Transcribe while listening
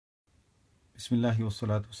Bismillahi wa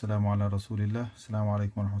salatu wa salamu ala Rasulillah. Assalamu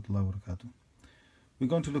alaikum wa rahmatullahi wa barakatuh. We're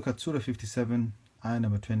going to look at Surah 57, ayah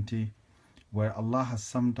number 20, where Allah has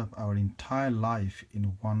summed up our entire life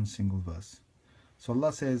in one single verse. So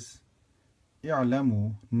Allah says,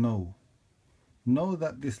 "I'lamu, know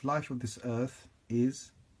that this life of this earth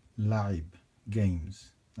is la'ib,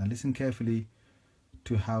 games." Now listen carefully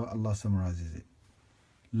to how Allah summarizes it.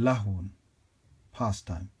 Lahun,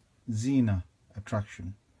 pastime. Zina,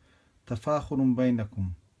 attraction. Tafakhurun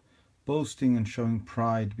bainakum, boasting and showing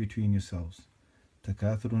pride between yourselves.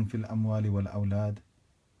 Takathurun fil amwali wal awlad,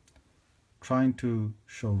 trying to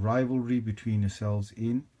show rivalry between yourselves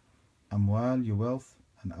in amwal, your wealth,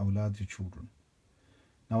 and awlad, your children.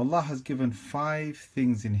 Now Allah has given 5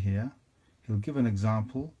 things in here. He'll give an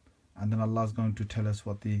example, and then Allah is going to tell us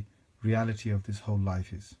what the reality of this whole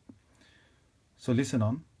life is. So listen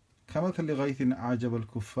on. كَمَثَلِ غَيْثٍ أَعْجَبَ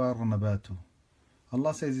الْكُفَّارَ نَبَاتُهُ.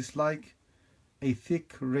 Allah says it's like a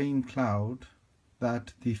thick rain cloud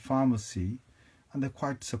that the farmers see, and they're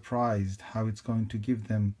quite surprised how it's going to give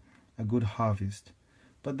them a good harvest.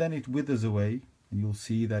 But then it withers away, and you'll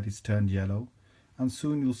see that it's turned yellow, and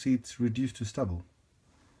soon you'll see it's reduced to stubble.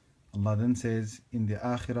 Allah then says, in the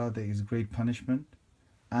Akhirah there is great punishment,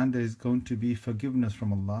 and there is going to be forgiveness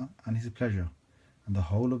from Allah and His pleasure. And the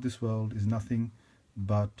whole of this world is nothing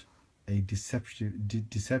but a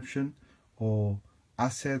deception or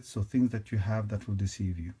assets or things that you have that will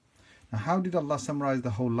deceive you. Now, how did Allah summarize the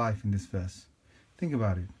whole life in this verse? Think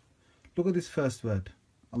about it. Look at this first word.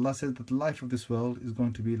 Allah says that the life of this world is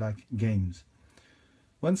going to be like games.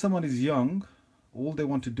 When someone is young, all they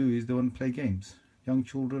want to do is they want to play games. Young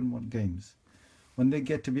children want games. When they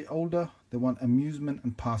get to be older, they want amusement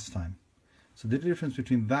and pastime. So the difference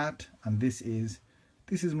between that and this is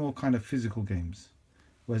more kind of physical games.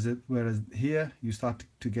 Whereas here you start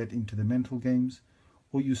to get into the mental games,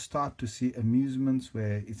 or you start to see amusements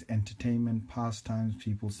where it's entertainment, pastimes,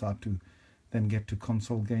 people start to then get to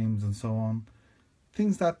console games and so on.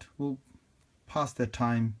 Things that will pass their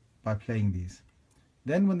time by playing these.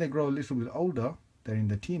 Then when they grow a little bit older, they're in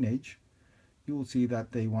the teenage, you will see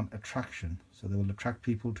that they want attraction. So they will attract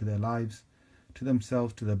people to their lives, to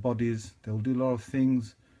themselves, to their bodies. They will do a lot of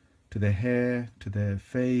things to their hair, to their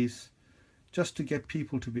face, just to get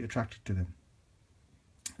people to be attracted to them.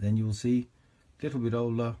 Then you will see a little bit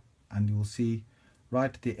older, and you will see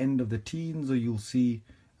right at the end of the teens, or you'll see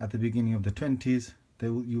at the beginning of the 20s,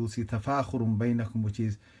 you will see tafakhurun bainakum, which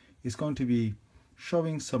is it's going to be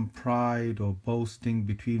showing some pride or boasting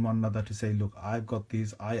between one another to say, look, I've got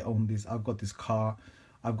this, I own this, I've got this car,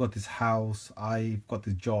 I've got this house, I've got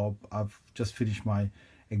this job, I've just finished my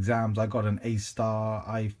exams, I got an A star,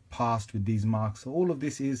 I've passed with these marks. So all of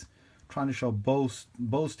this is trying to show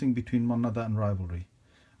boasting between one another and rivalry.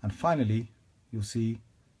 And finally, you'll see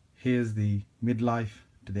here's the midlife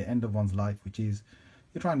to the end of one's life, which is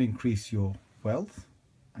you're trying to increase your wealth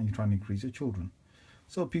and you're trying to increase your children.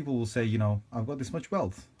 So people will say, I've got this much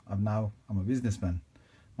wealth, I'm a businessman,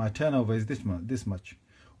 my turnover is this much.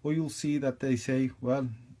 Or you'll see that they say, well,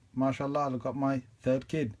 mashallah, I've got my 3rd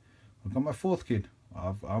kid, I've got my 4th kid,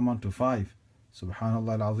 I'm on to 5.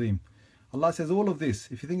 Subhanallah al-Azim. Allah says all of this,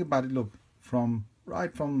 if you think about it, look,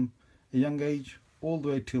 right from a young age all the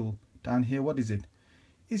way till down here, what is it?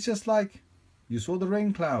 It's just like you saw the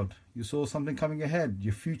rain cloud, you saw something coming ahead,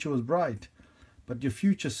 your future was bright, but your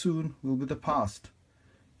future soon will be the past.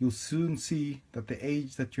 You'll soon see that the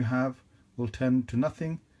age that you have will turn to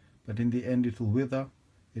nothing, but in the end it will wither,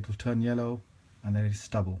 it will turn yellow, and then it is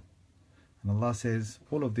stubble. And Allah says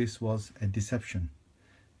all of this was a deception.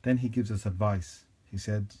 Then He gives us advice. He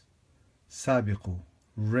said, Sabiqu,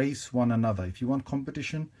 race one another. If you want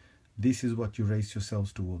competition, this is what you race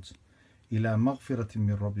yourselves towards. Ila maghfiratin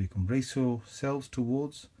min rabbikum. Race yourselves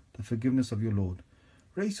towards the forgiveness of your Lord.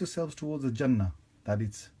 Race yourselves towards the Jannah, that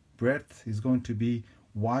its breadth is going to be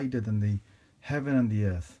wider than the heaven and the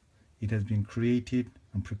earth. It has been created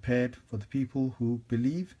and prepared for the people who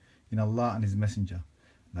believe in Allah and His Messenger.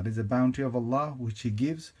 That is a bounty of Allah which He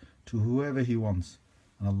gives to whoever He wants.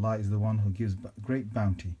 And Allah is the one who gives great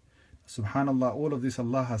bounty. Subhanallah, all of this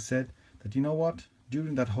Allah has said that, you know what?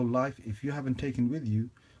 During that whole life, if you haven't taken with you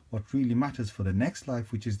what really matters for the next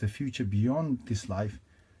life, which is the future beyond this life,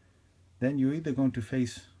 then you're either going to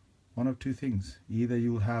face one of two things. Either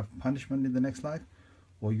you will have punishment in the next life,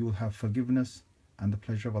 or you will have forgiveness and the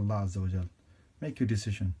pleasure of Allah Azza wa Jal. Make your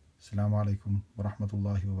decision. Assalamu alaikum wa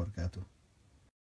rahmatullahi wa barakatuh.